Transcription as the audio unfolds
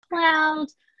Cloud.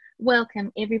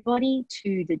 Welcome everybody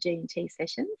to the G&T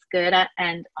sessions. Gerda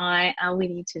and I are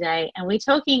with you today, and we're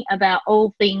talking about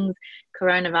all things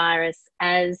coronavirus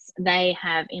as they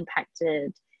have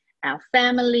impacted our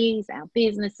families, our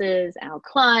businesses, our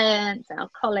clients, our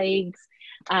colleagues,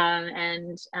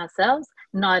 and ourselves.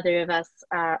 Neither of us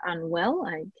are unwell.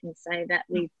 I can say that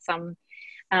with some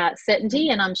certainty,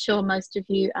 and I'm sure most of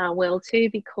you are well too,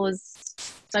 because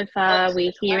so far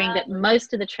we're hearing that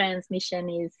most of the transmission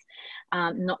is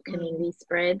not community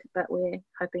spread, but we're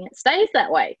hoping it stays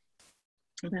that way.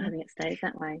 We're hoping it stays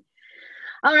that way.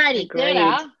 Alrighty,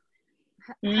 Gerda,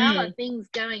 how are things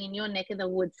going in your neck of the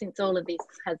woods since all of this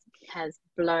has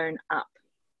blown up?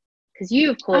 Because you,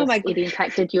 of course, it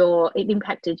impacted your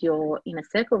inner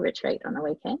circle retreat on the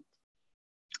weekend.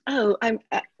 Oh,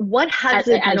 what has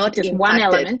it not just impacted? One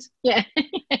element, yeah.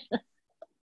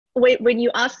 When you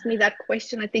ask me that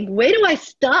question, I think, where do I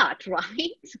start,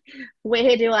 right?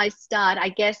 Where do I start? I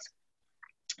guess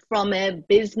from a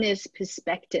business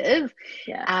perspective,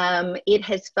 it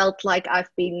has felt like I've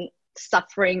been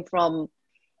suffering from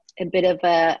a bit of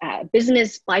a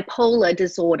business bipolar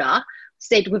disorder,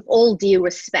 said with all due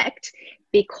respect,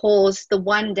 because the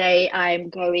one day I'm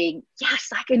going, yes,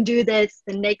 I can do this.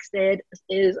 The next day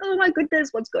is, oh my goodness,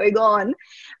 what's going on,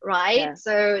 right? Yeah.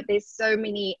 So there's so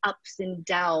many ups and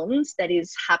downs that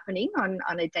is happening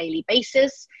on a daily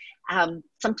basis,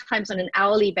 sometimes on an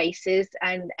hourly basis.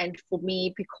 And for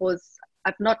me, because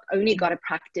I've not only got a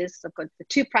practice, I've got the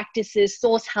two practices,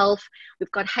 Source Health,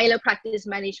 we've got Halo Practice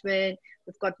Management,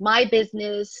 we've got my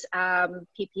business,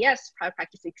 PPS, Private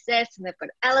Practice Success, and they've got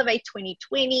Elevate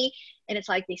 2020. And it's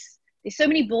like there's so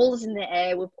many balls in the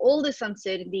air with all this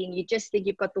uncertainty, and you just think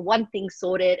you've got the one thing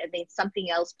sorted, and then something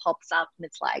else pops up, and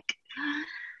it's like,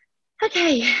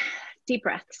 okay, deep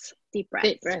breaths.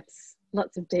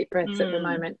 Lots of deep breaths at the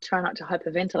moment. Try not to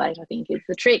hyperventilate, I think, is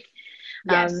the trick.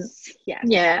 Yes.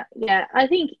 Yeah. I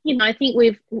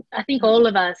think all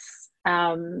of us,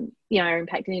 are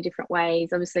impacted in different ways.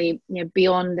 Obviously,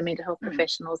 beyond the mental health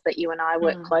professionals that you and I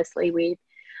work closely with,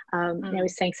 we're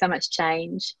seeing so much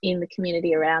change in the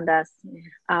community around us.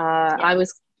 I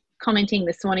was commenting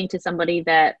this morning to somebody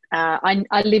that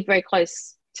I live very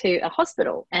close to a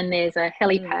hospital, and there's a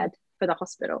helipad for the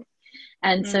hospital.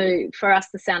 And so for us,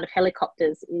 the sound of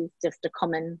helicopters is just a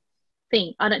common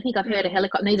thing. I don't think I've heard a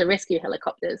helicopter. These are rescue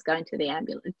helicopters going to the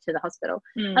ambulance, to the hospital.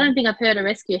 I don't think I've heard a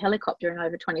rescue helicopter in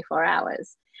over 24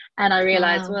 hours. And I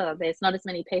realized, well, there's not as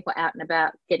many people out and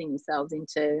about getting themselves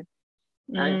into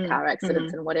car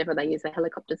accidents and whatever they use the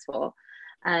helicopters for.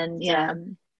 And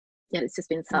it's just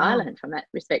been silent from that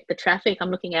respect. The traffic,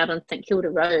 I'm looking out on St Kilda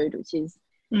Road, which is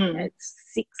it's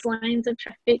 6 lanes of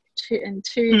traffic, two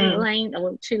lanes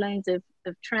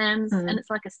of trams, and it's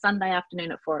like a Sunday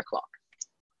afternoon at 4:00.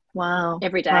 Wow.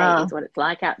 Every day is what it's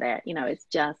like out there. It's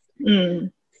just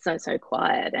so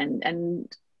quiet, and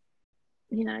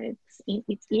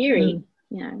it's eerie.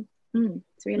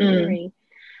 It's really eerie.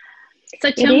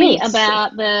 So tell me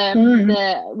about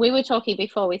we were talking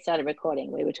before we started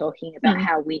recording, we were talking about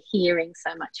how we're hearing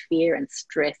so much fear and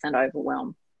stress and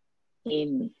overwhelm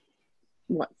in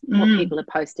what people are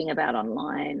posting about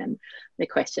online, and the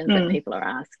questions that people are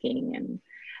asking, and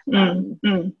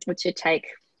what's your take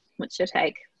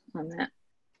on that?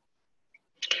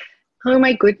 Oh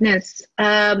my goodness,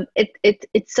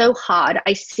 it's so hard.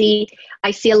 I see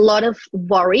a lot of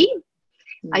worry.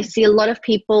 I see a lot of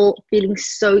people feeling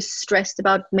so stressed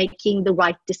about making the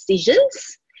right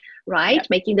decisions, right? Yep.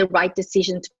 Making the right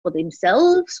decisions for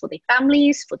themselves, for their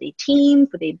families, for their team,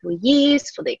 for their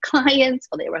employees, for their clients,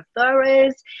 for their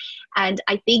referrers. And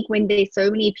I think when there's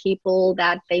so many people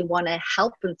that they want to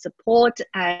help and support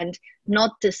and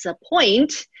not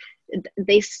disappoint,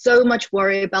 there's so much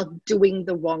worry about doing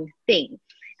the wrong thing.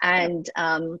 And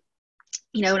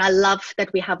and I love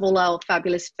that we have all our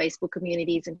fabulous Facebook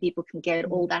communities and people can get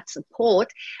all that support.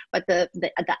 But the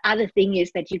other thing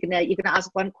is that you're gonna ask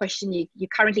one question, you're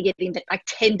currently getting like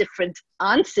 10 different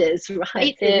answers,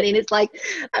 right? And then it's like,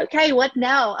 okay, what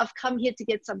now? I've come here to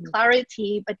get some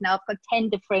clarity, but now I've got 10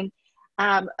 different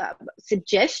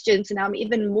suggestions, and I'm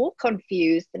even more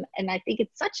confused, and I think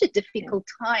it's such a difficult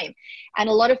time. And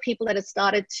a lot of people that have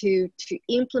started to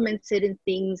implement certain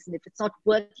things, and if it's not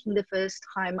working the first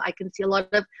time, I can see a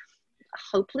lot of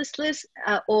hopelessness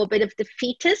or a bit of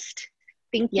defeatist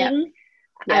thinking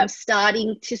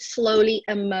starting to slowly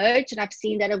emerge. And I've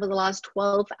seen that over the last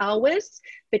 12 hours,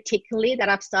 particularly, that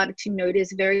I've started to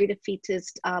notice very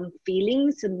defeatist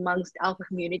feelings amongst our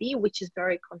community, which is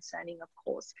very concerning, of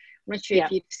course. I'm not sure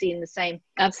if you've seen the same.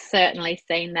 I've certainly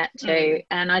seen that too.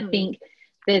 And I think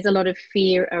there's a lot of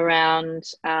fear around,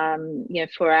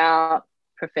 for our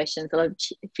professions, a lot of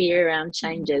fear around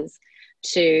changes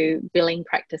to billing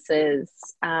practices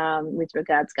with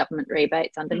regards government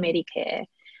rebates under Medicare.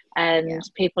 And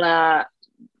people are,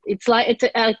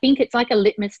 I think it's like a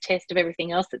litmus test of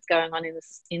everything else that's going on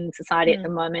in society at the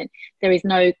moment. There is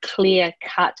no clear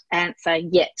cut answer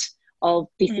yet of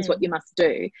this is what you must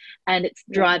do. And it's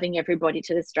driving everybody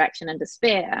to distraction and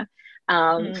despair.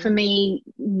 For me,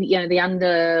 the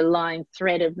underlying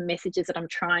thread of messages that I'm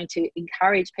trying to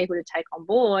encourage people to take on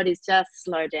board is just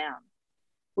slow down.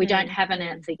 We don't have an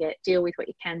answer yet. Deal with what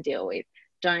you can deal with.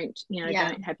 Don't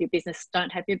have your business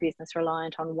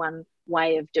reliant on one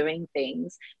way of doing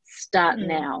things. Start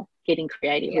now getting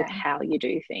creative with how you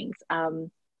do things.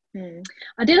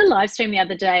 I did a live stream the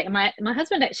other day, and my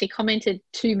husband actually commented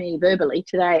to me verbally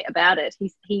today about it.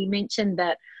 He mentioned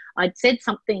that I'd said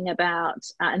something about,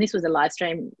 and this was a live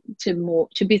stream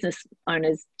to business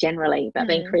owners generally about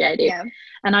being creative.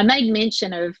 And I made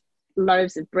mention of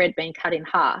loaves of bread being cut in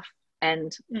half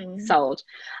and sold.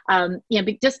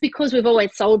 Just because we've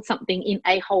always sold something in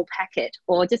a whole packet,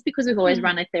 or just because we've always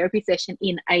run a therapy session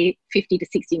in a 50 to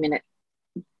 60 minute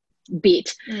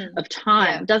bit of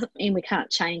time doesn't mean we can't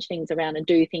change things around and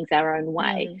do things our own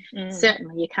way.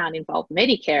 Certainly you can't involve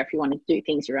Medicare if you want to do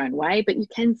things your own way, but you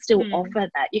can still offer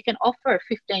that. You can offer a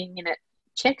 15-minute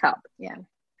checkup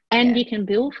and you can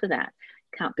bill for that.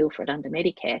 Can't bill for it under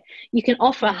Medicare. You can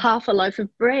offer half a loaf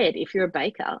of bread if you're a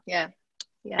baker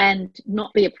and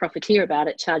not be a profiteer about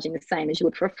it, charging the same as you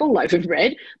would for a full loaf of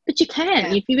bread. But you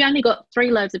can. If you've only got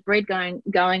 3 loaves of bread going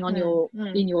on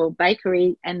in your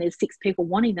bakery, and there's 6 people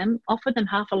wanting them, offer them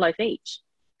half a loaf each.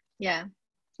 There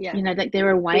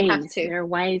are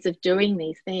ways of doing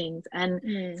these things,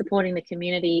 and supporting the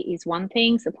community is one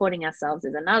thing, supporting ourselves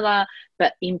is another,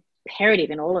 but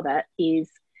imperative in all of it is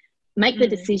make the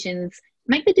decisions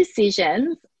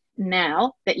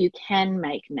now that you can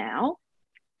make now.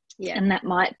 And that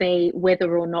might be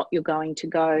whether or not you're going to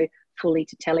go fully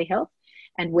to telehealth,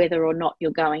 and whether or not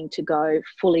you're going to go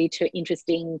fully to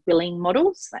interesting billing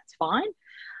models. That's fine.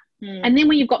 And then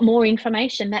when you've got more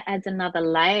information, that adds another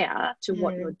layer to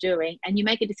what you're doing, and you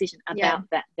make a decision about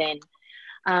that then.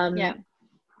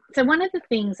 So one of the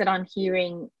things that I'm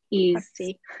hearing is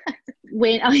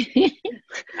when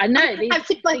I know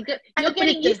you're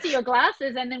getting used to your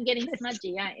glasses and them getting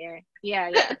smudgy, aren't you?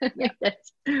 Yeah.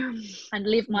 And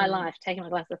live my life taking my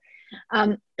glasses.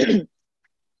 I'm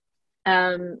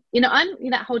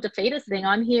that whole defeatist thing.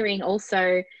 I'm hearing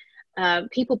also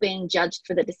people being judged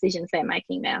for the decisions they're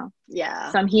making now.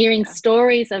 So I'm hearing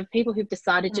stories of people who've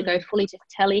decided to go fully to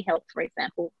telehealth, for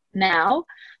example, now,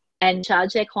 and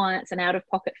charge their clients an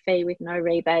out-of-pocket fee with no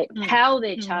rebate. How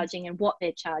they're charging and what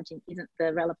they're charging isn't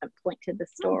the relevant point to the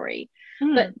story.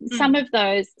 But some of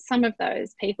those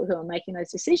people who are making those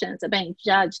decisions are being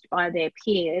judged by their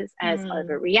peers as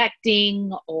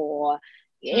overreacting, or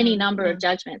any number of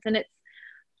judgments. And it's,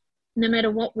 no matter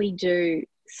what we do,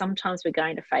 sometimes we're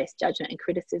going to face judgment and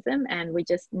criticism, and we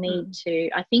just need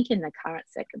to, I think in the current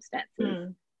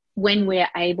circumstances, when we're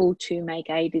able to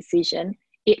make a decision,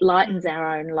 it lightens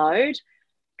our own load,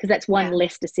 because that's one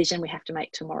less decision we have to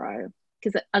make tomorrow.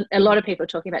 Because a lot of people are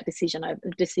talking about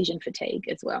decision fatigue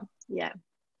as well.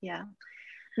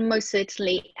 Most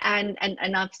certainly. And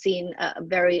I've seen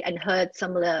and heard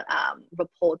similar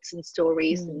reports and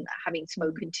stories, and having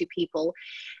spoken to people,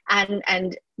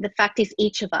 and the fact is,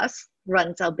 each of us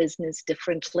runs our business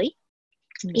differently.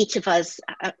 Each of us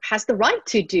has the right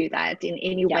to do that in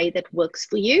any way that works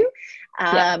for you.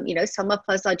 Some of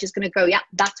us are just going to go,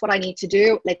 that's what I need to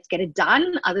do, let's get it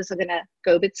done. Others are going to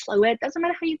go a bit slower. It doesn't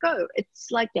matter how you go.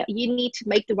 It's like you need to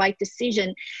make the right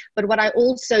decision. But what I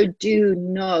also do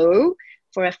know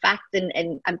for a fact,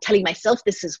 and I'm telling myself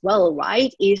this as well,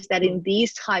 right, is that in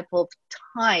these type of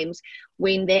times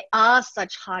when there are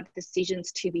such hard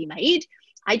decisions to be made,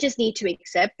 I just need to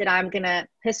accept that I'm going to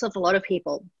piss off a lot of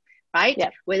people. Right?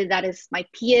 Whether that is my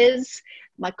peers,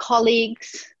 my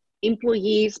colleagues,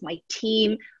 employees, my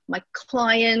team, my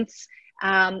clients,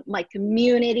 my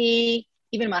community,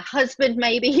 even my husband,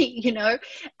 maybe,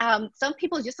 some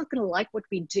people are just not going to like what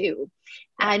we do.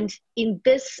 And in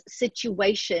this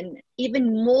situation,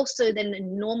 even more so than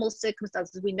in normal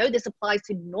circumstances, we know this applies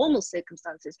to normal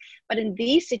circumstances, but in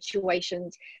these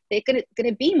situations, they're going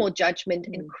to be more judgment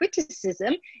and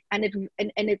criticism. And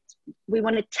we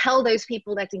want to tell those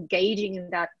people that's engaging in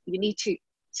that, you need to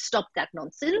stop that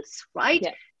nonsense, right?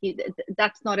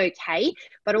 That's not okay.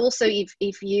 But also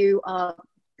if you are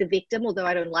the victim, although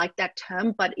I don't like that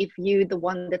term, but if you the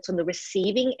one that's on the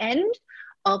receiving end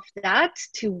of that,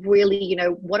 to really,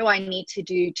 what do I need to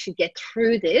do to get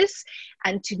through this,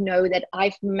 and to know that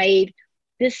I've made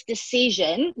this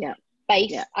decision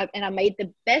and I made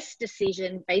the best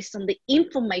decision based on the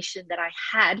information that I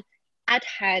had at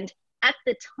hand at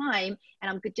the time. And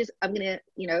I'm going to,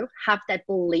 you know, have that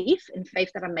belief and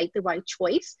faith that I made the right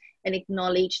choice, and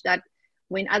acknowledge that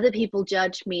when other people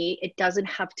judge me, it doesn't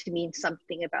have to mean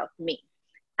something about me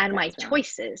and my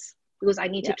choices, because I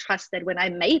need to trust that when I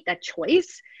made that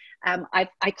choice,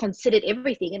 I considered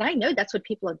everything. And I know that's what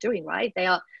people are doing, right? They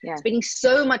are spending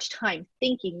so much time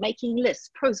thinking, making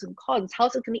lists, pros and cons,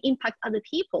 how's it going to impact other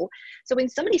people? So when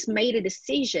somebody's made a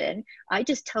decision, I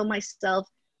just tell myself,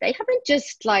 they haven't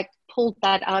just like pulled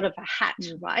that out of a hat,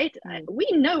 right? We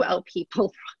know our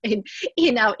people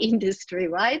in our industry,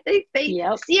 right? They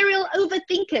serial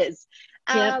overthinkers.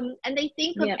 And they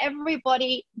think of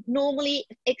everybody normally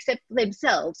except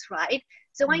themselves, right?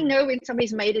 So I know when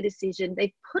somebody's made a decision,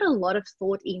 they've put a lot of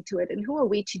thought into it, and who are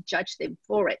we to judge them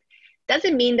for it?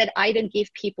 Doesn't mean that I don't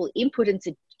give people input and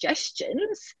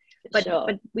suggestions, but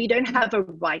we don't have a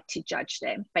right to judge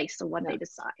them based on what they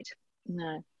decide.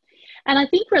 No. And I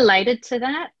think related to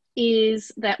that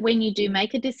is that when you do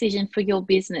make a decision for your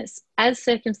business, as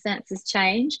circumstances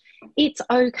change, it's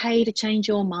okay to change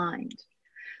your mind.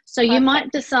 So you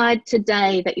might decide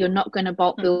today that you're not going to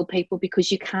bulk bill people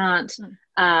because you can't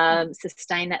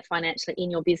sustain that financially in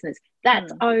your business.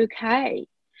 That's okay.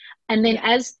 And then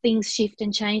as things shift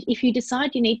and change, if you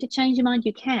decide you need to change your mind,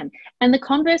 you can. And the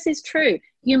converse is true.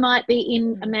 You might be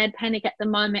in a mad panic at the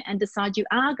moment and decide you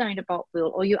are going to bulk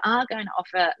bill, or you are going to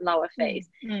offer lower fees.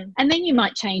 And then you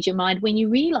might change your mind when you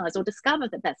realise or discover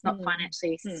that that's not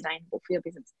financially sustainable for your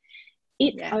business.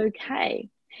 It's okay.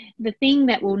 The thing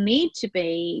that will need to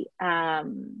be, I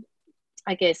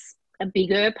guess, a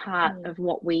bigger part of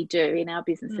what we do in our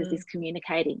businesses is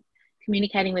communicating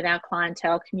with our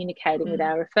clientele, communicating with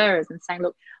our referrers, and saying,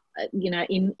 look, you know,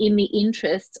 in the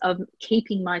interests of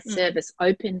keeping my service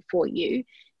open for you,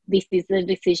 this is the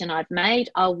decision I've made.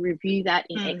 I'll review that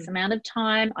in X amount of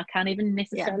time. I can't even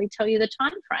necessarily tell you the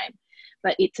time frame,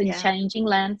 but it's a changing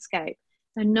landscape.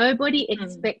 So nobody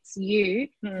expects you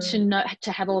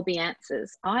to have all the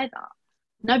answers either.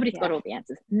 Nobody's got all the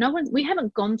answers. We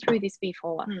haven't gone through this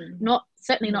before.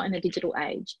 Certainly not in the digital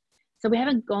age. So we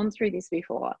haven't gone through this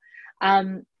before.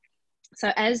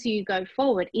 So as you go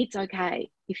forward, it's okay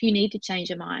if you need to change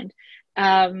your mind.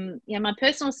 My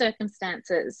personal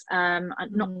circumstances, I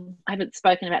haven't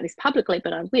spoken about this publicly,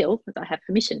 but I will, because I have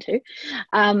permission to.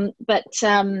 But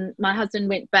my husband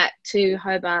went back to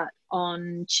Hobart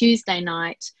on Tuesday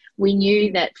night. We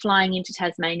knew that flying into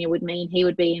Tasmania would mean he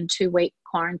would be in 2-week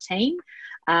quarantine.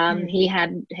 He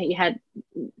had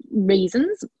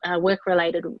reasons,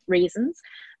 work-related reasons,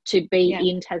 to be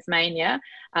in Tasmania,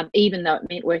 even though it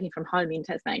meant working from home in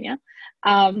Tasmania.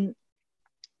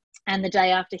 And the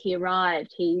day after he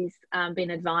arrived, he's been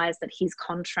advised that his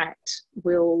contract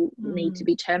will need to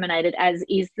be terminated, as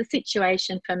is the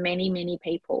situation for many, many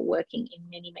people working in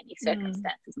many, many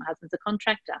circumstances. My husband's a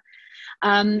contractor.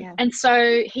 And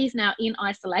so he's now in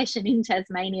isolation in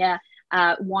Tasmania,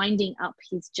 winding up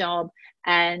his job,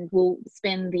 and will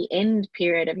spend the end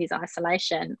period of his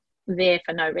isolation there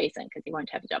for no reason, because he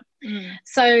won't have a job.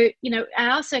 So, you know,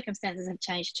 our circumstances have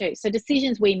changed too. So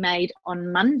decisions we made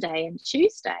on Monday and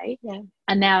Tuesday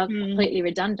are now completely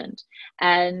redundant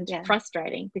and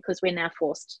frustrating, because we're now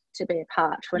forced to be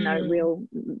apart for no real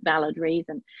valid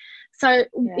reason. So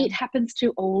it happens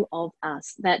to all of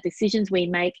us that decisions we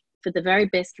make for the very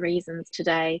best reasons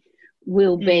today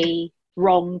will be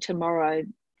wrong tomorrow,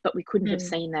 but we couldn't have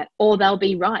seen that, or they'll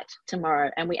be right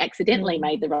tomorrow and we accidentally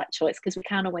made the right choice, because we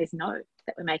can't always know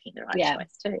that we're making the right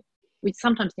choice too. We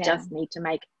sometimes just need to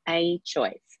make a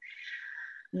choice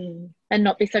and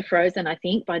not be so frozen, I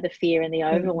think, by the fear and the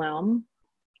overwhelm.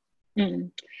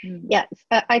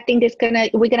 I think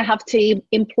we're gonna have to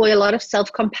employ a lot of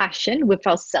self-compassion with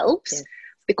ourselves,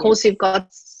 because we've got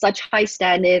such high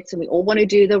standards and we all want to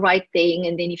do the right thing.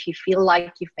 And then if you feel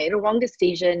like you've made a wrong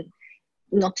decision,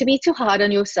 not to be too hard on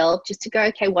yourself, just to go,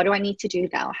 okay, what do I need to do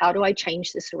now? How do I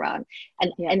change this around?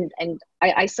 And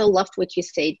I so loved what you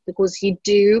said, because you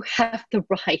do have the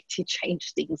right to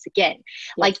change things again.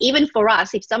 Like, even for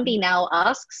us, if somebody now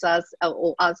asks us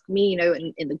or ask me, you know,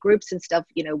 in the groups and stuff,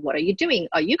 you know, what are you doing?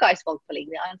 Are you guys bulk billing?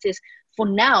 The answer is, for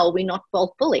now, we're not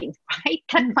bulk billing, right?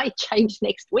 That might change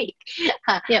next week.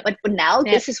 But for now,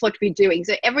 this is what we're doing.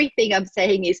 So everything I'm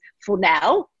saying is, for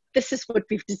now, this is what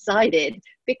we've decided,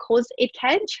 because it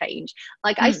can change.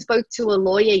 Like I spoke to a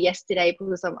lawyer yesterday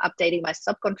because I'm updating my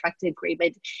subcontractor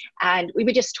agreement, and we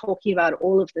were just talking about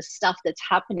all of the stuff that's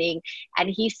happening. And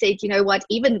he said, you know what,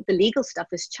 even the legal stuff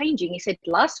is changing. He said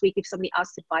last week, if somebody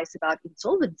asked advice about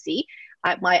insolvency,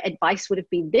 my advice would have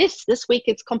been this week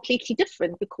it's completely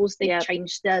different because they've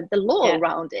changed the law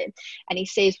around it. And he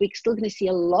says we're still going to see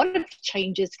a lot of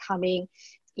changes coming,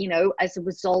 you know, as a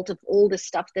result of all the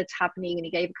stuff that's happening. And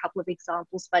he gave a couple of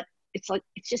examples, but it's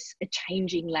just a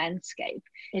changing landscape.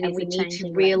 And we need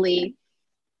to really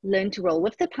learn to roll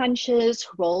with the punches,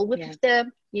 roll with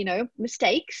the, you know,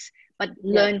 mistakes, but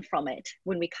learn from it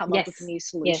when we come up with new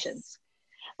solutions.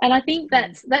 And I think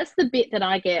that's the bit that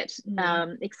I get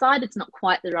excited. It's not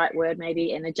quite the right word.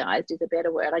 Maybe energized is a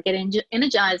better word. I get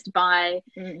energized by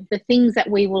the things that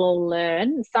we will all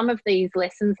learn. Some of these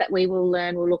lessons that we will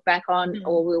learn, we'll look back on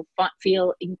or we'll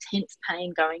feel intense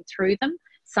pain going through them.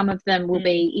 Some of them will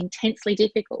be intensely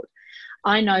difficult.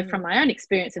 I know from my own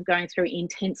experience of going through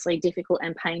intensely difficult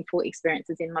and painful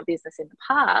experiences in my business in the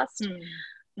past,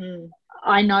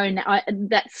 I know now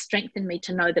that's strengthened me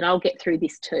to know that I'll get through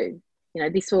this too. You know,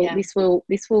 this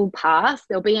will pass.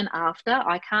 There'll be an after.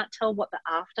 I can't tell what the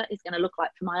after is going to look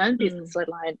like for my own business,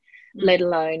 let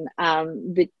alone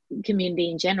the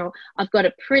community in general. I've got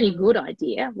a pretty good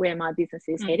idea where my business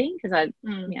is heading because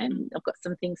I've got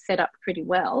some things set up pretty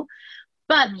well.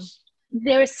 But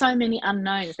there are so many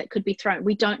unknowns that could be thrown.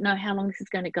 We don't know how long this is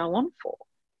going to go on for.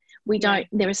 We don't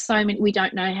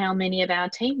know how many of our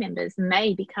team members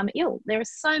may become ill. There are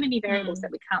so many variables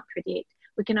that we can't predict.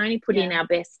 We can only put in our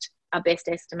best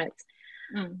estimates.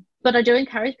 But I do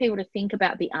encourage people to think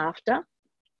about the after.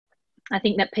 I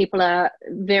think that people are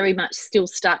very much still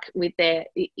stuck with their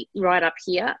right up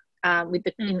here with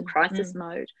the in the crisis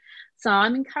mode. So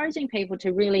I'm encouraging people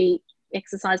to really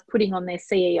exercise putting on their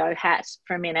CEO hat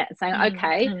for a minute and saying,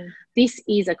 okay, this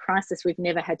is a crisis we've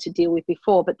never had to deal with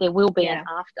before, but there will be an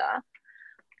after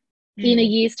in a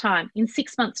year's time, in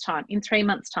 6 months' time, in 3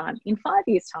 months' time, in 5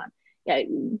 years' time. You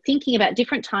know, thinking about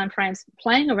different time frames,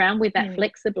 playing around with that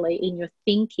flexibly in your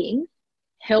thinking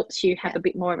helps you have a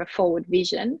bit more of a forward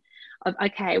vision of,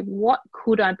 okay, what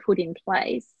could I put in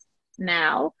place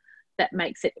now that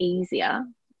makes it easier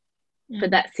for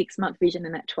that 6-month vision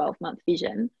and that 12-month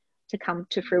vision to come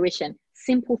to fruition.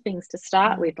 Simple things to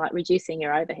start with, like reducing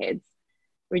your overheads,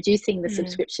 reducing the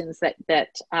subscriptions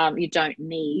that you don't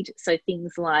need. So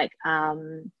things like,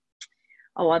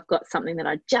 I've got something that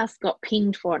I just got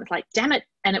pinged for, and it's like, damn it.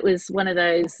 And it was one of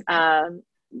those, was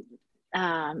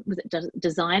it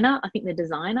Designer? I think the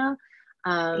Designer,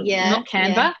 not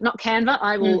Canva.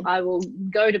 I will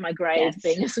go to my grave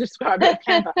being a subscriber of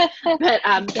Canva,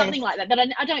 but something like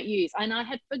that I don't use. And I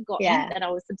had forgotten that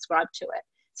I was subscribed to it.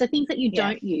 So things that you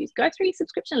don't use, go through your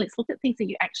subscription list, look at things that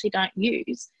you actually don't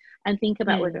use and think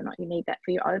about whether or not you need that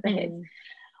for your overheads.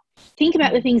 Think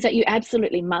about the things that you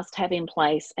absolutely must have in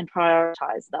place and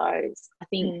prioritize those. I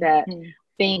think that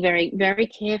being very, very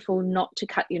careful not to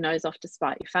cut your nose off to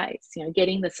spite your face, you know,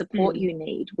 getting the support you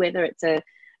need, whether it's a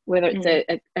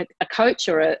coach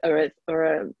or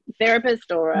a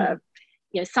therapist or a,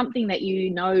 you know, something that you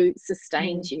know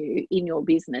sustains you in your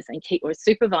business and or a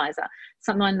supervisor,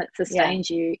 someone that sustains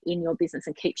you in your business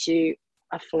and keeps you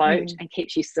afloat and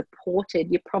keeps you supported.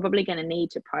 You're probably going to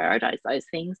need to prioritize those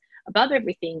things above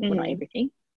everything, well, not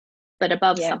everything, but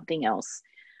above something else,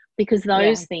 because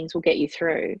those things will get you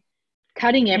through.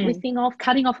 Cutting everything off,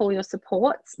 cutting off all your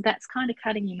supports, that's kind of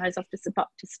cutting your nose off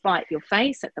to spite your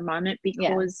face at the moment,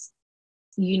 because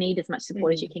you need as much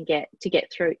support as you can get to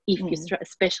get through, if you're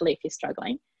especially if you're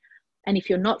struggling. And if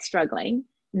you're not struggling,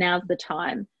 now's the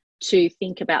time to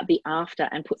think about the after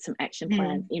and put some action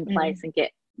plans in place and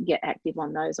get active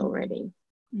on those already.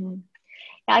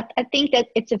 I think that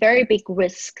it's a very big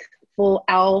risk for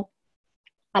our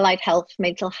allied health,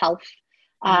 mental health,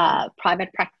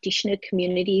 private practitioner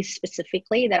communities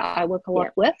specifically that I work a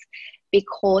lot with,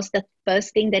 because the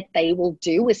first thing that they will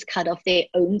do is cut off their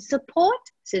own support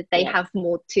so that they have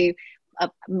more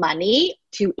money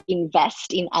to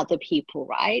invest in other people,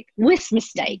 right? With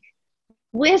mistake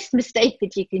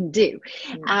that you can do.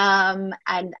 And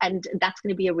that's going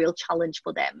to be a real challenge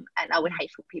for them. And I would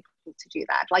hate for people to do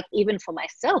that. Like even for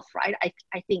myself, right?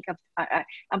 I think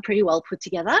I'm pretty well put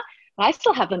together. But I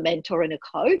still have a mentor and a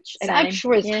coach. And I'm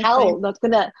sure as hell not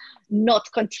going to not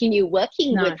continue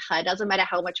working with her. It doesn't matter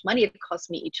how much money it costs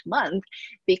me each month,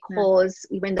 because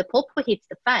when the pulpo hits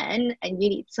the fan and you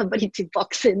need somebody to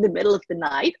box in the middle of the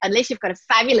night, unless you've got a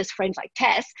fabulous friend like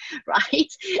Tess,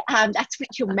 right? That's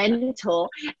what your mentor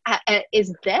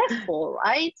is there for,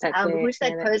 right? Who's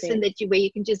that person where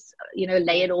you can just,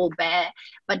 lay it all bare,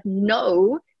 but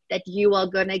know that you are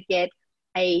going to get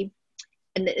and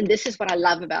this is what I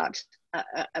love about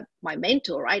my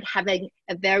mentor, right? Having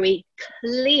a very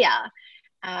clear,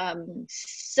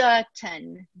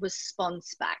 certain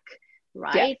response back,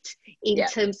 right? In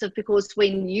terms of, because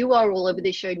when you are all over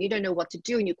the show and you don't know what to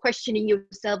do and you're questioning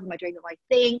yourself, am I doing the right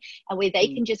thing? And where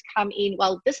they can just come in,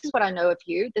 well, this is what I know of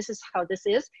you. This is how this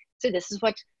is. So this is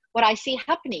what I see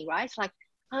happening, right? It's like,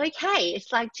 okay,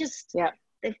 it's like just,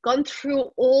 they've gone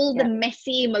through all the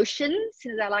messy emotions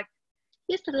and they're like,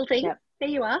 here's the little thing. There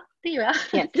you are.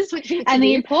 Yes. This is what you need and to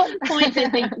the do. important point, I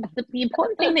think, the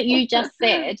important thing that you just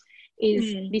said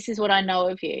is this is what I know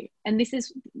of you. And this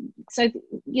is, so,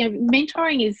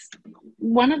 mentoring is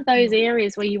one of those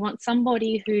areas where you want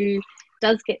somebody who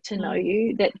does get to know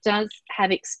you, that does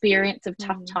have experience of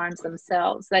tough times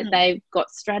themselves, that they've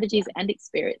got strategies and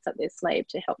experience up their sleeve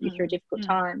to help you through difficult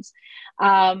times,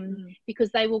 because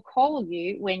they will call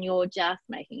you when you're just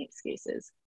making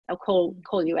excuses. They'll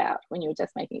call you out when you're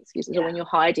just making excuses, or when you're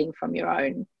hiding from your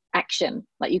own action.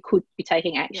 Like, you could be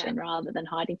taking action rather than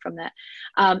hiding from that.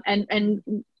 And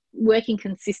working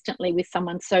consistently with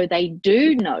someone so they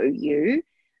do know you,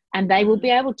 and they will be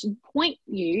able to point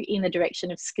you in the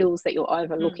direction of skills that you're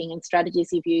overlooking and strategies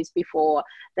you've used before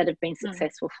that have been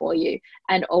successful for you.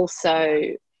 And also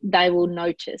they will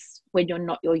notice when you're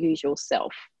not your usual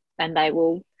self, and they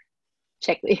will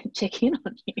check in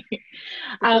on you.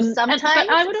 Sometimes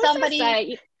I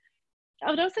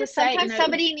would also say sometimes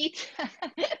somebody needs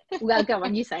well, go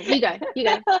on, you go.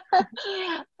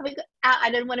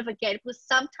 I don't want to forget, because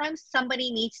sometimes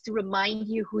somebody needs to remind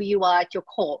you who you are at your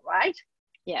core, right?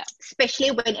 Yeah.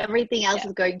 Especially when everything else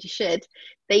is going to shit.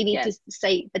 They need to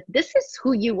say, but this is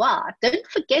who you are. Don't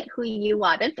forget who you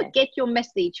are. Don't forget your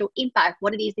message, your impact,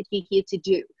 what it is that you're here to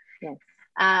do. Yes.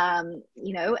 And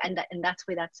that's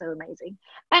where that's so amazing.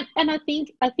 And I think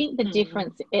the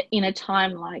difference in a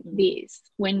time like this,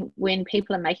 when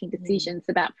people are making decisions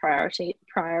about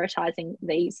prioritizing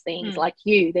these things, like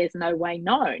there's no way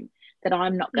known that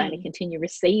I'm not going to continue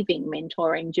receiving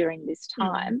mentoring during this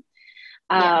time.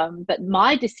 But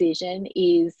my decision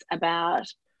is about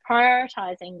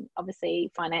prioritizing,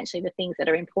 obviously, financially, the things that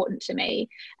are important to me,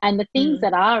 and the things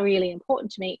that are really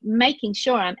important to me, making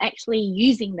sure I'm actually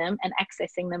using them and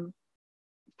accessing them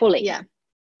fully.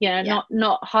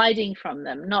 Not hiding from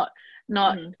them, not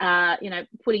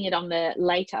putting it on the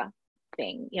later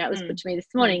thing. It was put to me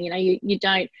this morning,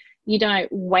 you don't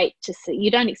wait to see,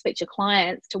 you don't expect your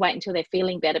clients to wait until they're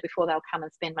feeling better before they'll come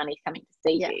and spend money coming to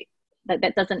see you.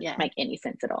 That doesn't make any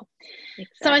sense at all.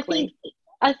 Exactly. So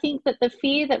I think that the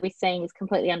fear that we're seeing is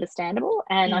completely understandable,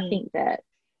 and I think that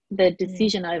the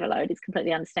decision overload is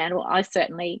completely understandable. I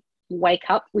certainly wake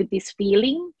up with this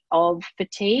feeling of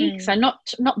fatigue, so not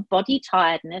body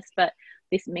tiredness, but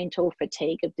this mental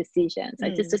fatigue of decisions. So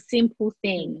just a simple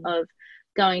thing of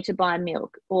going to buy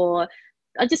milk, or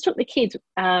I just took the kids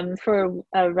for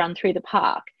a run through the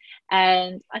park,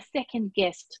 and I second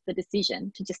guessed the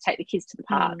decision to just take the kids to the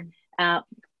park. And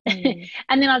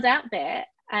then I was out there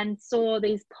and saw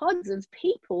these pods of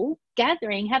people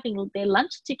gathering, having their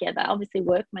lunch together, obviously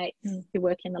workmates who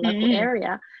work in the local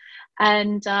area.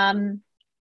 And I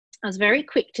was very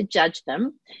quick to judge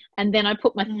them. And then I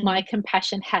put my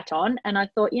compassion hat on, and I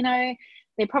thought,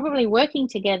 they're probably working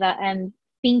together and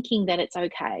thinking that it's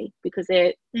okay because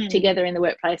they're together in the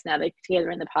workplace now, they're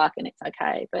together in the park, and it's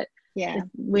okay. But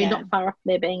we're not far off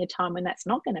there being a time when that's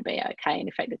not going to be okay. And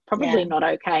in fact, it's probably not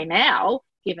okay now,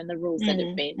 given the rules that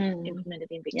have been implemented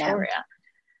in Victoria.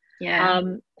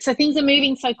 So things are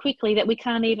moving so quickly that we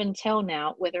can't even tell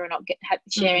now whether or not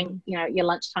sharing your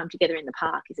lunchtime together in the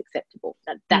park is acceptable.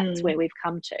 That's where we've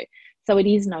come to. So it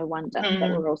is no wonder that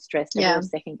we're all stressed and we're all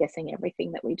second guessing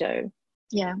everything that we do.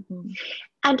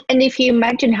 And if you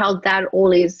imagine how that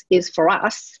all is for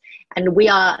us, and we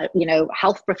are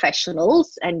health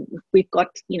professionals, and we've got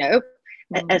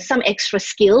some extra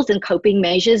skills and coping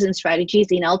measures and strategies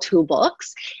in our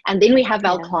toolbox, and then we have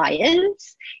our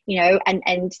clients,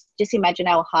 and just imagine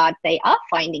how hard they are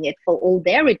finding it for all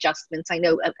their adjustments. I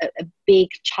know a big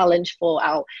challenge for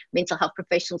our mental health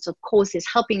professionals, of course, is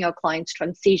helping our clients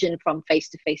transition from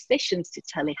face-to-face sessions to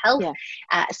telehealth.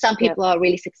 Some people are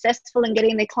really successful in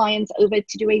getting their clients over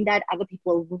to doing that. Other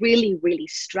people are really, really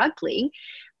struggling.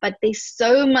 But there's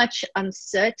so much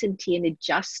uncertainty and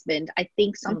adjustment. I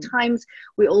think sometimes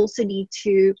we also need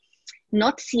to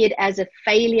not see it as a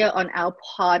failure on our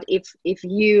part if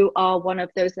you are one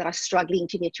of those that are struggling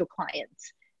to get your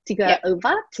clients. to go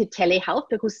over to telehealth,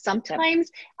 because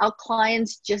sometimes our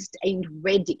clients just ain't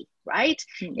ready, right?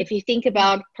 If you think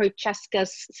about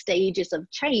Prochaska's stages of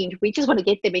change, we just want to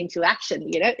get them into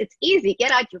action. You know, it's easy.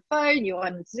 Get out your phone, you're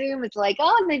on Zoom. It's like,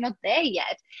 oh, they're not there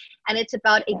yet. And it's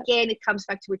about, again, it comes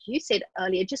back to what you said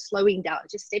earlier, just slowing down,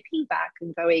 just stepping back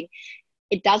and going,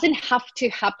 it doesn't have to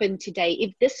happen today.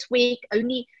 If this week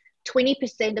only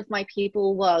 20% of my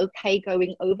people were okay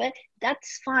going over,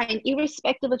 that's fine.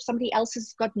 Irrespective of somebody else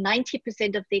has got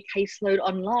 90% of their caseload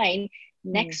online,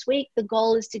 next week the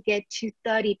goal is to get to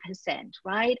 30%,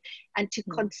 right? And to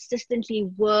consistently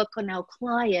work on our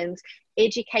clients,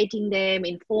 educating them,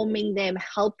 informing them,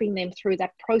 helping them through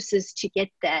that process to get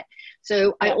there.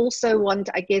 So I also want,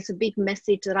 I guess, a big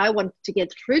message that I want to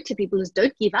get through to people is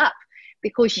don't give up.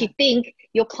 Because you think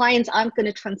your clients aren't going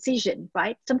to transition,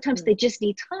 right? Sometimes they just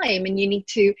need time, and you need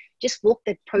to just walk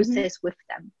that process with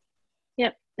them.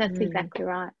 Yep, that's exactly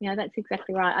right. Yeah, that's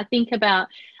exactly right. I think about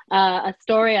a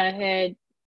story I heard,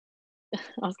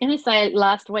 I was going to say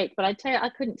last week, but I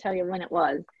couldn't tell you when it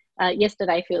was.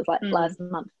 Yesterday feels like last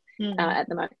month at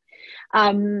the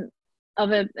moment, of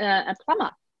a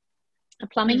plumber, a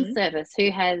plumbing service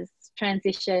who has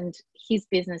transitioned his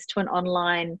business to an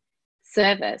online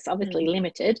service, obviously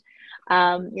limited,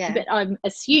 but I'm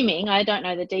assuming, I don't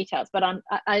know the details, but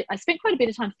I spent quite a bit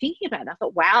of time thinking about it. I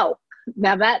thought, wow,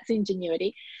 now that's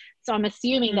ingenuity. So I'm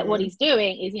assuming that what he's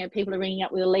doing is, you know, people are ringing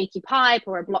up with a leaky pipe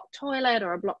or a blocked toilet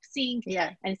or a blocked sink,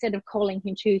 and instead of calling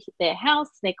him to their house,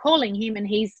 they're calling him, and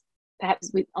he's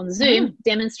perhaps on Zoom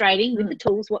demonstrating with the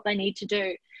tools what they need to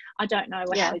do. I don't know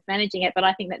how he's managing it, but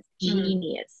I think that's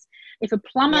genius. If a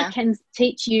plumber can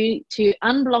teach you to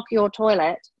unblock your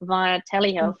toilet via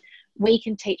telehealth, we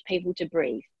can teach people to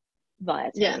breathe via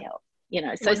telehealth. You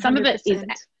know, so 100%.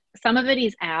 Some of it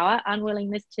is our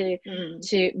unwillingness to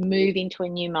move into a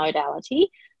new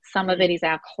modality. Some of it is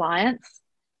our clients'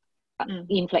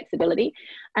 inflexibility.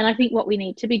 And I think what we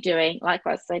need to be doing, like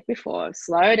I said before,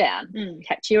 slow down,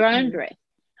 catch your own breath,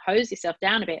 hose yourself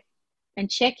down a bit, and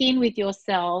check in with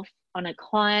yourself on a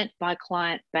client by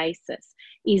client basis.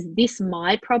 Is this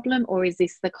my problem, or is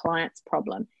this the client's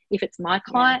problem? If it's my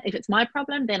client, if it's my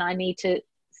problem, then I need to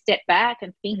step back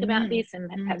and think about this, and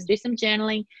perhaps do some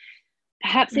journaling,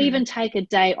 perhaps even take a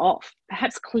day off,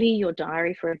 perhaps clear your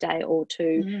diary for a day or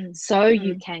two, so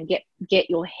you can get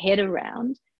your head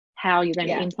around how you're going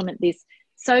to implement this,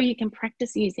 so you can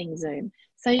practice using Zoom,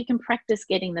 so you can practice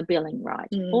getting the billing right,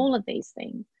 all of these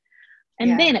things.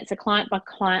 And then it's a client by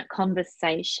client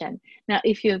conversation. Now,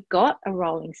 if you've got a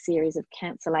rolling series of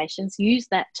cancellations, use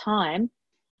that time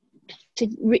to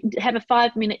have a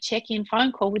 5-minute check-in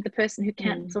phone call with the person who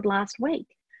cancelled last week.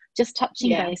 Just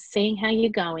touching base, seeing how you're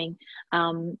going.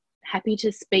 Happy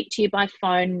to speak to you by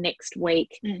phone next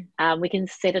week. We can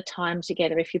set a time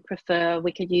together if you prefer.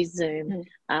 We could use Zoom.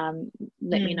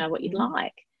 Let me know what you'd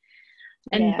like.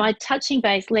 And by touching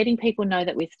base, letting people know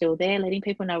that we're still there, letting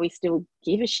people know we still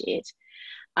give a shit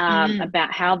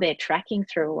about how they're tracking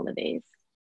through all of this.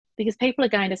 Because people are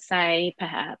going to say,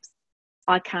 perhaps,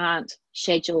 I can't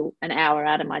schedule an hour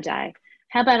out of my day.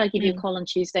 How about I give you a call on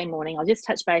Tuesday morning? I'll just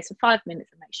touch base for 5 minutes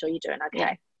and make sure you're doing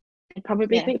okay. And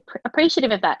probably be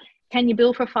appreciative of that. Can you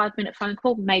bill for a 5-minute phone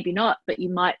call? Maybe not, but you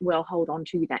might well hold on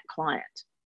to that client.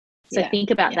 So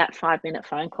think about that 5-minute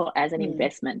phone call as an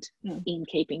investment in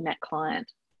keeping that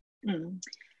client.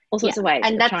 All sorts of ways.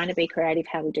 And we're trying to be creative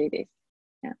how we do this.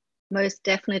 Most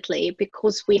definitely,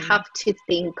 because we have to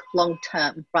think long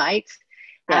term, right?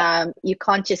 You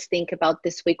can't just think about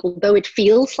this week, although it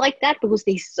feels like that, because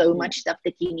there's so much stuff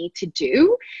that you need to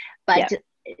do. But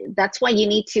that's why you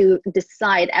need to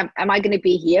decide, am I going to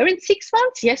be here in 6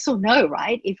 months? Yes or no,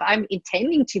 right? If I'm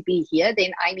intending to be here,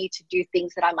 then I need to do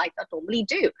things that I might not normally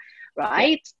do,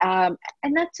 right? And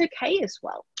that's okay as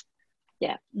well.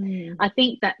 I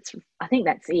think that's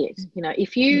it. You know,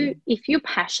 if you're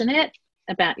passionate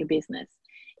about your business,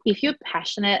 if you're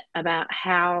passionate about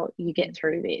how you get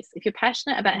through this, if you're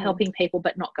passionate about helping people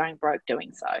but not going broke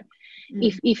doing so,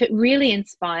 if it really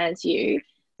inspires you,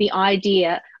 the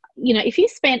idea, you know, if you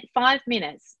spent 5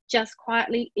 minutes just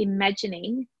quietly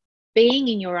imagining being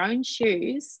in your own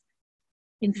shoes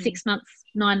in 6 months,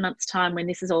 9 months time when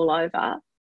this is all over,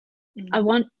 I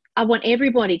want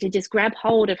everybody to just grab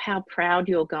hold of how proud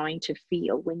you're going to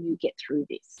feel when you get through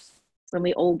this, when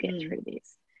we all get through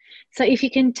this. So if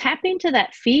you can tap into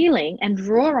that feeling and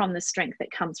draw on the strength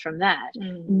that comes from that,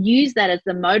 use that as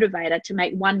the motivator to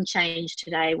make one change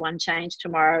today, one change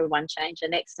tomorrow, one change the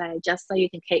next day, just so you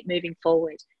can keep moving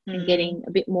forward and getting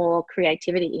a bit more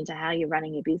creativity into how you're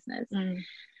running your business.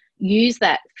 Use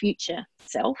that future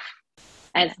self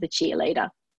as the cheerleader.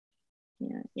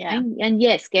 Yeah. And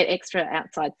yes, get extra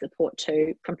outside support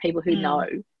too from people who know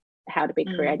how to be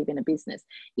creative in a business.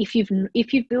 If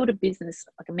you've built a business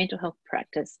like a mental health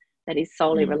practice that is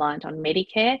solely reliant on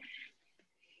Medicare,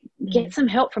 get some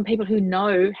help from people who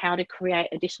know how to create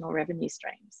additional revenue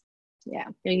streams.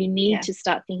 You need to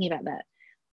start thinking about that.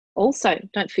 Also,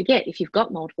 don't forget, if you've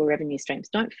got multiple revenue streams,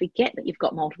 don't forget that you've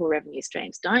got multiple revenue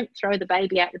streams. Don't throw the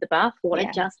baby out with the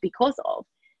bathwater just because of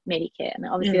Medicare. And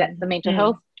obviously that's the mental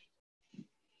health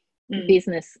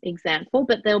business example,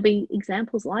 but there'll be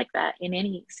examples like that in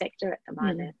any sector at the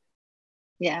moment.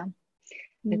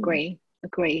 Agree.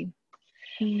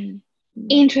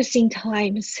 Interesting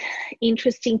times.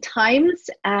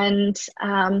 And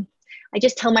I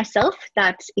just tell myself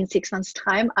that in 6 months'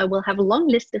 time I will have a long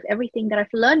list of everything that I've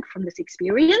learned from this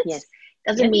experience.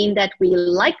 Doesn't mean that we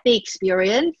like the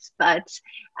experience, but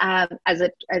as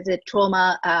a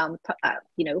trauma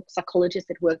psychologist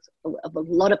that works with a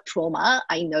lot of trauma,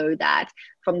 I know that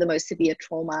from the most severe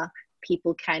trauma,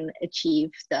 people can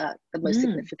achieve the most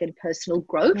significant personal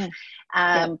growth,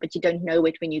 but you don't know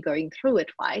it when you're going through it,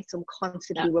 right? So I'm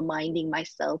constantly reminding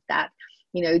myself that,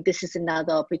 you know, this is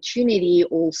another opportunity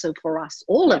also for us,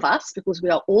 all of us, because we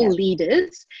are all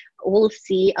leaders, all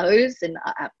CEOs and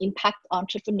impact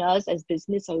entrepreneurs as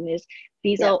business owners.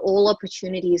 These are all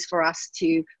opportunities for us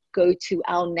to go to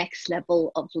our next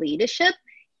level of leadership,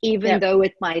 even though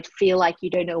it might feel like you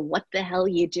don't know what the hell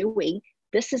you're doing.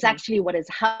 This is actually what is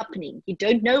happening. You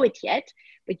don't know it yet,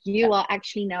 but you are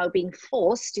actually now being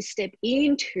forced to step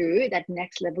into that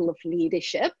next level of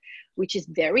leadership, which is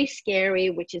very scary,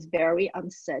 which is very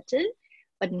uncertain.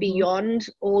 But beyond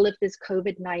all of this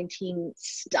COVID-19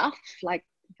 stuff, like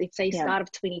let's say start of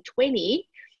 2020,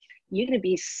 you're going to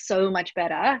be so much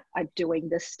better at doing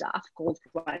this stuff called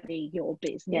running your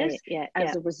business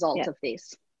as a result of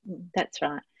this. That's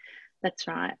right. That's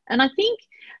right. And I think,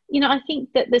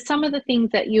 that some of the things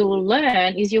that you'll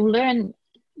learn is you'll learn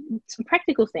some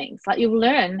practical things. Like you'll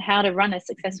learn how to run a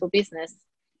successful business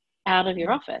out of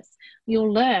your office.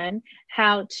 You'll learn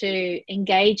how to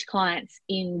engage clients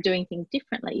in doing things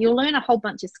differently. You'll learn a whole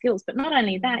bunch of skills, but not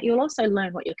only that, you'll also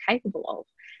learn what you're capable of.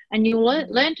 And you'll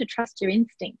learn to trust your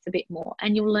instincts a bit more.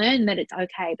 And you'll learn that it's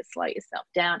okay to slow yourself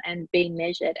down and be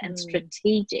measured and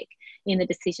strategic in the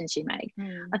decisions you make.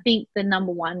 I think the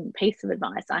number one piece of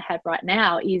advice I have right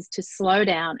now is to slow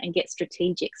down and get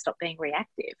strategic, stop being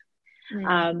reactive.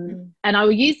 And I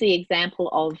will use the example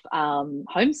of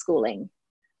homeschooling.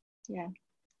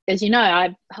 As you know,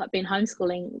 I've been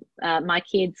homeschooling my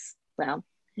kids,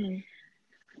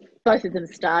 both of them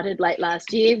started late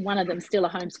last year. One of them's still a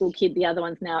homeschool kid. The other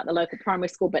one's now at the local primary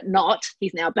school, but not.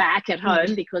 He's now back at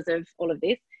home because of all of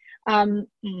this.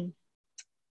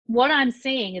 What I'm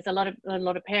seeing is a lot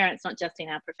of parents, not just in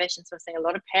our professions, we're seeing a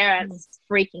lot of parents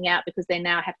freaking out because they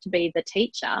now have to be the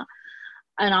teacher.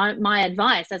 And my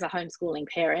advice as a homeschooling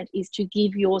parent is to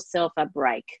give yourself a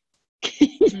break.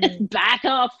 Back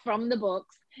off from the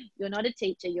books. You're not a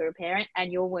teacher, you're a parent,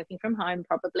 and you're working from home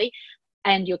probably,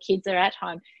 and your kids are at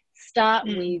home. Start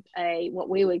with what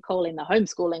we would call in the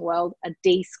homeschooling world a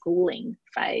deschooling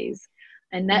phase,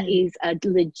 and that is a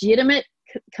legitimate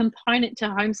component to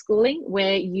homeschooling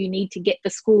where you need to get the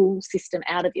school system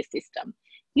out of your system.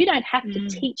 You don't have to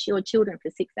teach your children for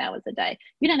 6 hours a day.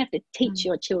 You don't have to teach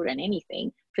your children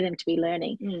anything for them to be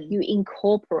learning. You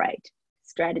incorporate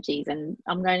strategies, and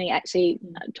I'm going to actually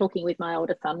talking with my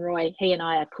older son Roy. He and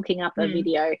I are cooking up a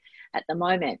video at the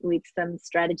moment with some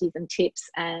strategies and tips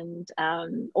and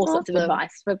all sorts of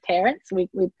advice for parents.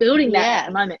 We're building that at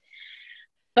the moment.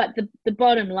 But the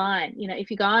bottom line, if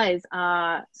you guys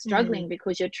are struggling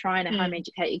because you're trying to home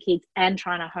educate your kids and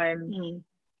trying to home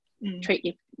treat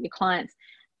your clients,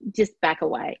 just back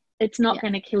away. It's not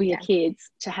going to kill your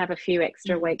kids to have a few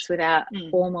extra weeks without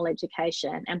formal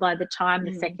education. And by the time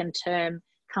the second term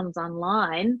comes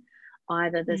online,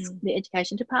 either the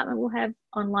education department will have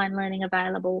online learning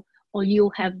available, or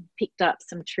you'll have picked up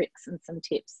some tricks and some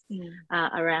tips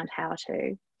around how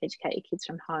to educate your kids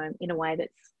from home in a way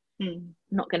that's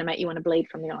not going to make you want to bleed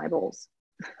from the eyeballs.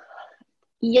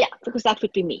 Yeah, because that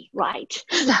would be me, right?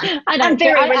 I'm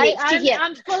very relieved to hear.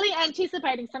 I'm fully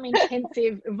anticipating some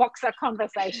intensive Voxer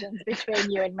conversations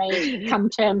between you and me come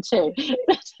term 2.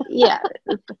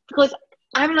 Because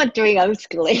I'm not doing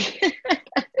homeschooling.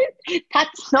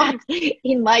 That's not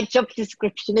in my job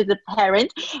description as a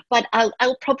parent, but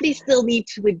I'll probably still need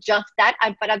to adjust that,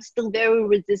 but I'm still very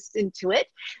resistant to it.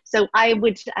 So I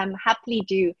would happily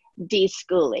do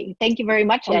deschooling. Thank you very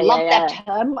much. I love that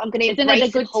term. I'm going to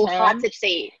embrace it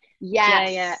wholeheartedly.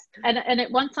 Yes. Yeah. And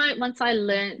once I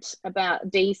learnt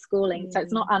about deschooling, so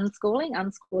it's not unschooling.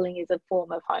 Unschooling is a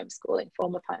form of homeschooling,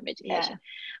 form of home education.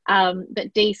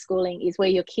 But deschooling is where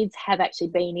your kids have actually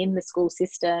been in the school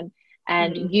system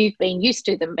and you've been used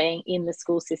to them being in the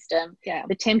school system.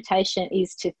 The temptation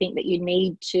is to think that you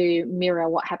need to mirror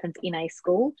what happens in a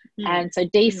school. And so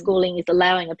deschooling is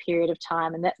allowing a period of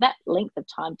time, and that length of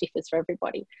time differs for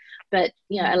everybody. But,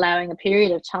 you know, allowing a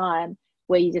period of time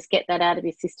where you just get that out of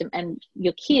your system, and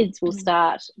your kids will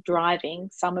start driving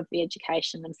some of the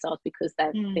education themselves because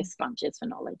they're sponges for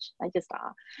knowledge. They just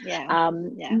are.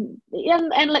 And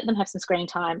let them have some screen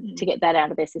time to get that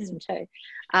out of their system too.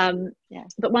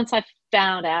 But once I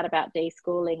found out about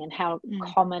deschooling and how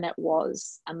common it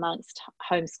was amongst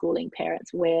homeschooling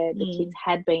parents where the kids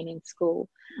had been in school,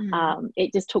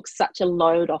 it just took such a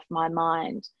load off my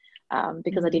mind.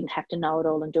 Because I didn't have to know it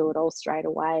all and do it all straight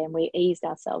away, and we eased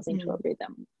ourselves into a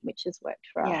rhythm, which has worked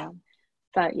for us.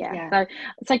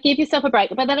 So give yourself a break,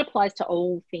 but that applies to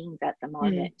all things at the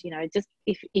moment. You know, just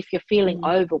if you're feeling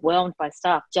overwhelmed by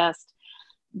stuff, just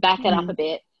back it up a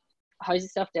bit, hose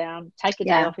yourself down, take a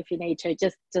day off if you need to.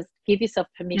 Just give yourself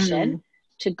permission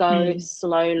to go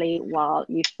slowly while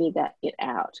you figure it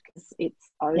out, because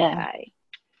it's okay.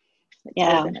 It's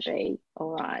all going to be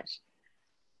all right.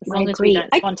 As long as we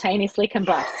don't spontaneously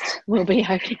combust, we'll be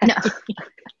okay. No.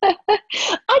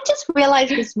 I just realized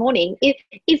this morning,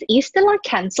 is Easter like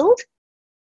cancelled?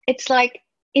 It's like,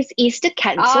 is Easter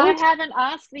cancelled? I haven't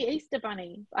asked the Easter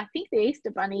Bunny. I think the Easter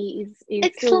Bunny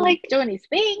is still like doing his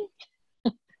thing.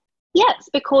 Yes,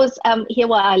 because here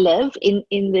where I live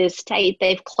in the state,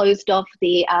 they've closed off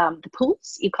the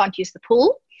pools. You can't use the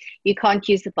pool. You can't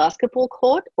use the basketball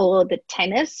court or the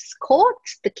tennis court.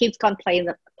 The kids can't play in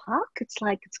the park. It's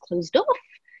like it's closed off.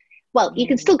 Well, you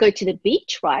can still go to the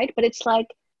beach, right? But it's like,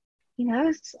 you know,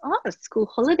 it's school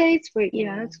holidays for, you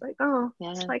know, it's like,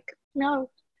 it's like, no,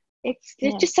 it's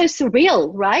just so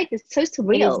surreal, right? It's so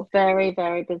surreal. It is very,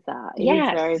 very bizarre. It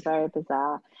is very, very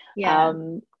bizarre.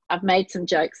 I've made some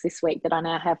jokes this week that I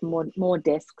now have more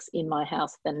desks in my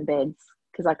house than beds,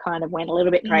 because I kind of went a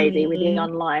little bit crazy with the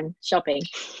online shopping,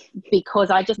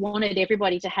 because I just wanted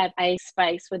everybody to have a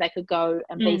space where they could go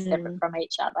and be separate from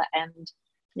each other and,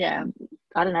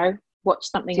 I don't know, watch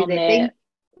something on their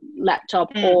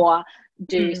laptop or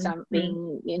do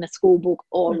something in a school book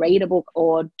or read a book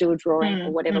or do a drawing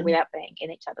or whatever without being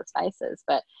in each other's faces.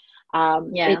 But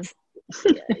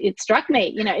it struck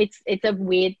me, you know, it's a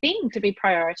weird thing to be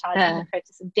prioritizing the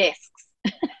purchase of desks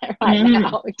right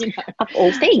now, you know, of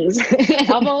all things.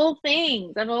 of all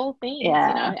things, you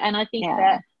know. And I think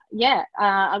that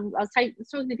I was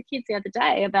talking to the kids the other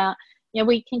day about, you know,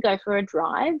 we can go for a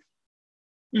drive.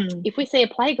 If we see a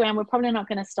playground, we're probably not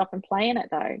going to stop and play in it,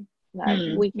 though.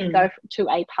 No, we can go to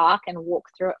a park and walk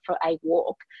through it for a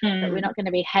walk, but we're not going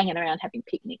to be hanging around having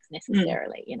picnics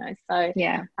necessarily, you know. So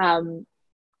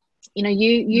you know,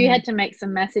 you had to make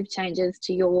some massive changes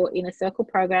to your inner circle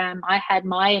program. I had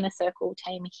my inner circle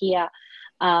team here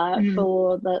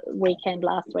for the weekend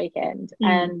last weekend,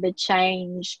 and the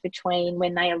change between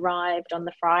when they arrived on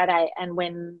the Friday and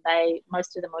when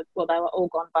most of them were all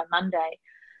gone by Monday,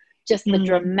 just the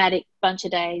dramatic bunch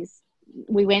of days.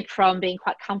 We went from being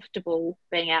quite comfortable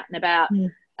being out and about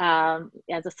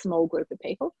as a small group of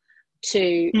people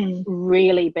to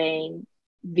really being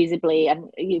visibly and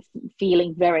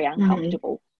feeling very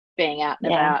uncomfortable being out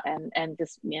and about and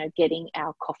just, you know, getting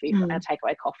our coffee, our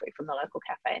takeaway coffee from the local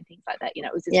cafe and things like that. You know,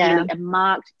 it was just really a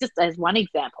marked, just as one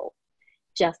example,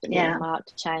 just a really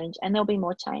marked change. And there'll be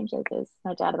more changes, there's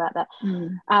no doubt about that.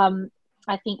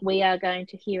 I think we are going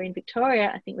to, here in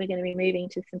Victoria, I think we're going to be moving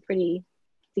to some pretty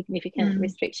significant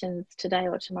restrictions today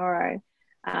or tomorrow.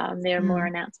 There are more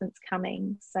announcements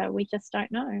coming, so we just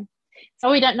don't know.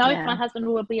 So we don't know if my husband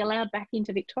will be allowed back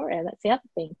into Victoria. That's the other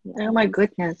thing. You know, oh my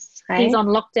goodness! He's on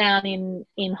lockdown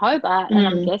in Hobart, and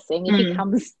I'm guessing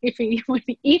if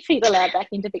he's allowed back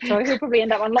into Victoria, he'll probably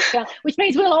end up on lockdown, which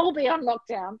means we'll all be on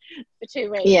lockdown for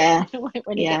 2 weeks. Yeah,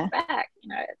 when he gets back, you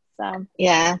know,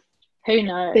 it's who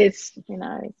knows? Who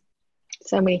knows?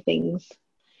 So many things.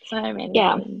 So many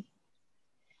things.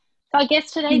 So I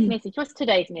guess today's message, what's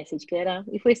today's message, Gerda?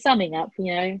 If we're summing up,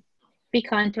 you know, be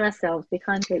kind to ourselves, be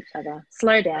kind to each other,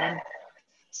 slow down.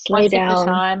 Slow down. One step at a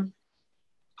time.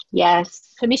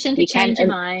 Yes. Permission to change your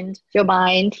mind. Your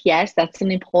mind, yes, that's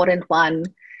an important one.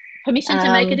 Permission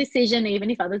to make a decision even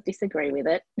if others disagree with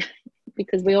it.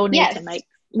 Because we all need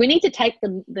to take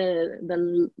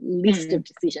the list of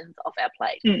decisions off our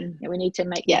plate. And we need to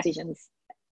make decisions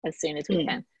as soon as we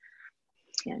can.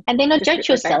 Yeah. And then don't judge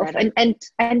yourself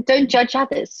and don't judge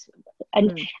others.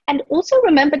 And also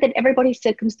remember that everybody's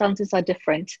circumstances are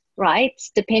different, right?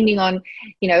 Depending on,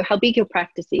 how big your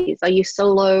practice is. Are you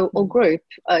solo or group?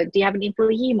 Do you have an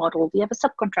employee model? Do you have a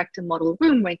subcontractor model,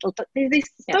 room rental? There's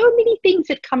so many things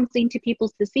that comes into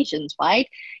people's decisions, right?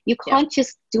 You can't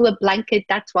just do a blanket,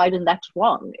 that's right and that's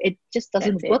wrong. It just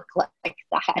doesn't work like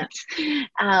that.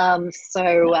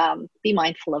 So be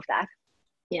mindful of that.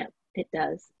 Yeah. It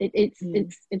does.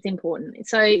 It's important.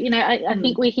 So, I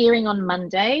think we're hearing on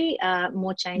Monday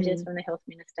more changes from the health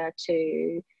minister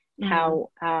to how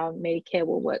Medicare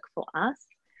will work for us.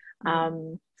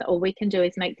 So all we can do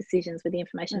is make decisions with the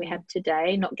information we have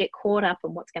today, not get caught up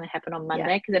on what's going to happen on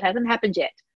Monday because it hasn't happened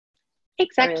yet.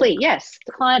 Exactly. So, yes.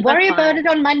 Worry about it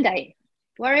on Monday.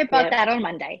 Worry about that on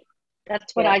Monday.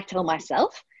 That's what I tell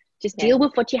myself. Just deal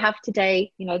with what you have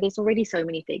today. There's already so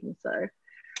many things. So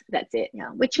that's it. Yeah.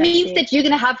 Which means that you're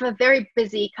going to have a very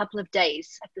busy couple of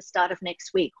days at the start of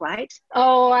next week, right?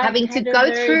 Oh, having to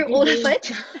go through all of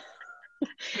it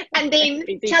and then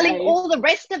telling all the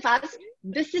rest of us,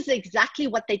 this is exactly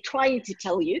what they're trying to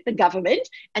tell you, the government,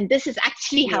 and this is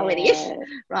actually how it is,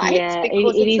 right? Yeah,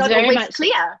 because it's not always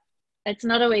clear. It's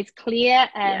not always clear,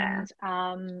 and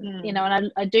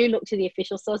and I do look to the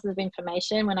official sources of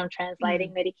information when I'm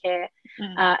translating Medicare,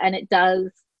 and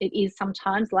it is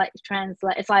sometimes like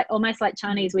translate. It's like almost like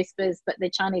Chinese whispers, but the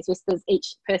Chinese whispers,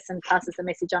 each person passes the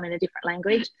message on in a different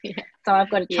language. So I've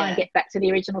got to try and get back to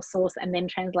the original source and then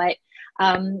translate.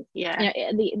 The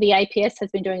APS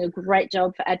has been doing a great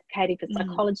job for advocating for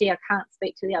psychology. I can't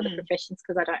speak to the other professions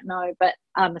because I don't know, but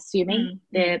I'm assuming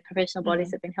their professional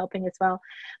bodies have been helping as well.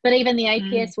 But even the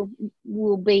APS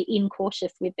will be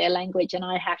incautious with their language, and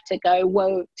I have to go,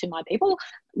 whoa, to my people.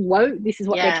 Whoa, this is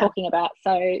what they're talking about.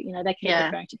 So, they keep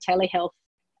referring to telehealth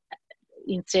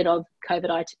instead of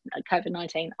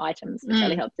COVID-19 items for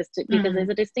telehealth, because there's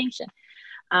a distinction.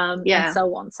 And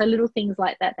so on. So little things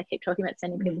like that, they keep talking about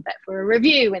sending people back for a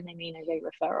review and then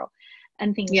referral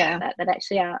and things like that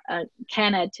actually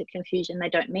can add to confusion. They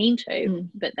don't mean to,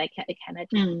 but it can add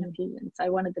to confusion. So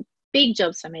one of the big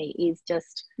jobs for me is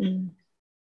just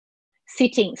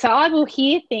sitting. So I will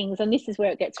hear things, and this is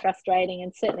where it gets frustrating,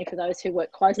 and certainly for those who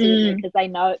work closely with me, because they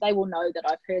will know that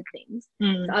I've heard things.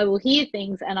 So I will hear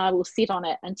things and I will sit on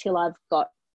it until I've got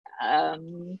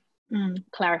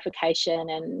clarification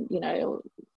and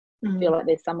feel like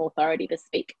there's some authority to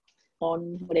speak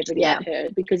on whatever I've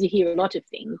heard, because you hear a lot of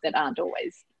things that aren't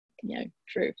always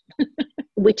true.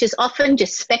 Which is often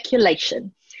just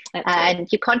speculation. And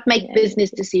you can't make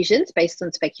business decisions based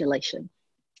on speculation.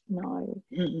 No.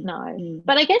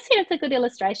 But I guess it's a good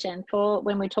illustration for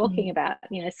when we're talking about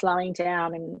slowing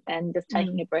down and just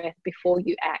taking a breath before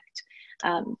you act.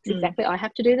 It's exactly, I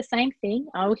have to do the same thing.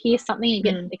 I'll hear something and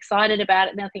get excited about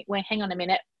it, and I think, well, hang on a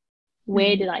minute,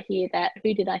 where did I hear that?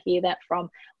 Who did I hear that from?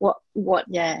 What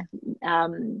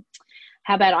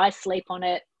how about I sleep on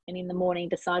it and in the morning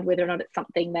decide whether or not it's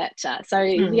something that the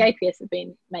APS have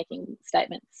been making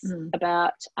statements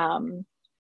about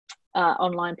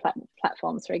online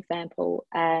platforms, for example,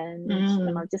 and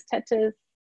I've just had to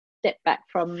step back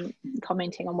from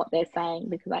commenting on what they're saying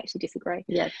because I actually disagree.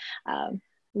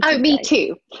 Me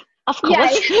too, of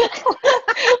course.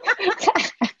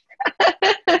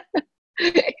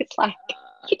 It's like,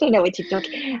 you don't know what you're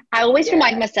talking. I always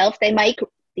remind myself, they make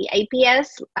the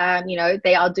APS,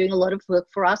 they are doing a lot of work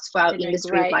for us, for our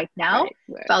industry right now,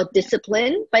 for our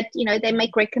discipline, but they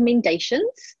make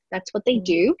recommendations. That's what they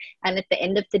do. And at the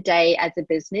end of the day, as a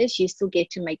business, you still get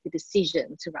to make the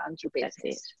decisions around your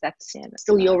business. That's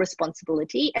still your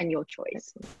responsibility and your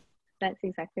choice. That's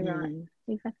exactly right.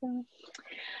 Exactly right.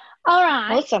 All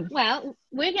right. Awesome. Well,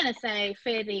 we're going to say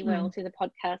fare thee well to the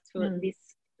podcast for this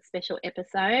special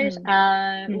episode.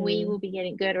 We will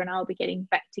be Gerda and I will be getting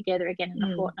back together again in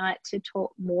a fortnight to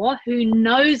talk more. Who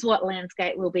knows what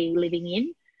landscape we'll be living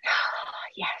in?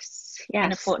 Yes.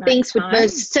 In a fortnight things would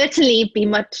most certainly be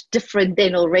much different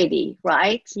than already,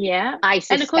 right? Yeah. I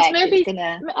suspect. And of course,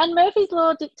 Murphy's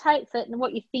Law dictates it, and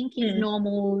what you think is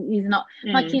normal is not.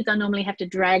 My kids, I normally have to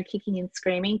drag kicking and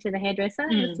screaming to the hairdresser.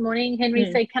 This morning, Henry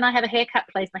said, "Can I have a haircut,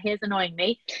 please? My hair's annoying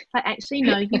me." I actually,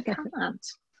 no, you can't.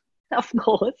 Of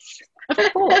course.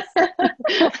 Of course.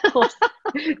 Of course.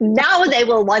 Now they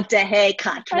will want a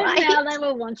haircut, right? And now they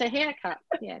will want a haircut.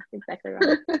 Yeah, exactly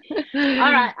right.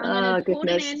 All right. I'm going to put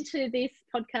an end to this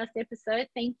podcast episode.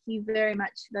 Thank you very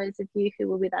much, those of you who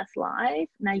were with us live.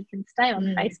 Now you can stay on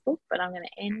Facebook, but I'm going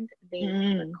to end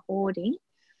the recording.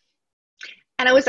 And I was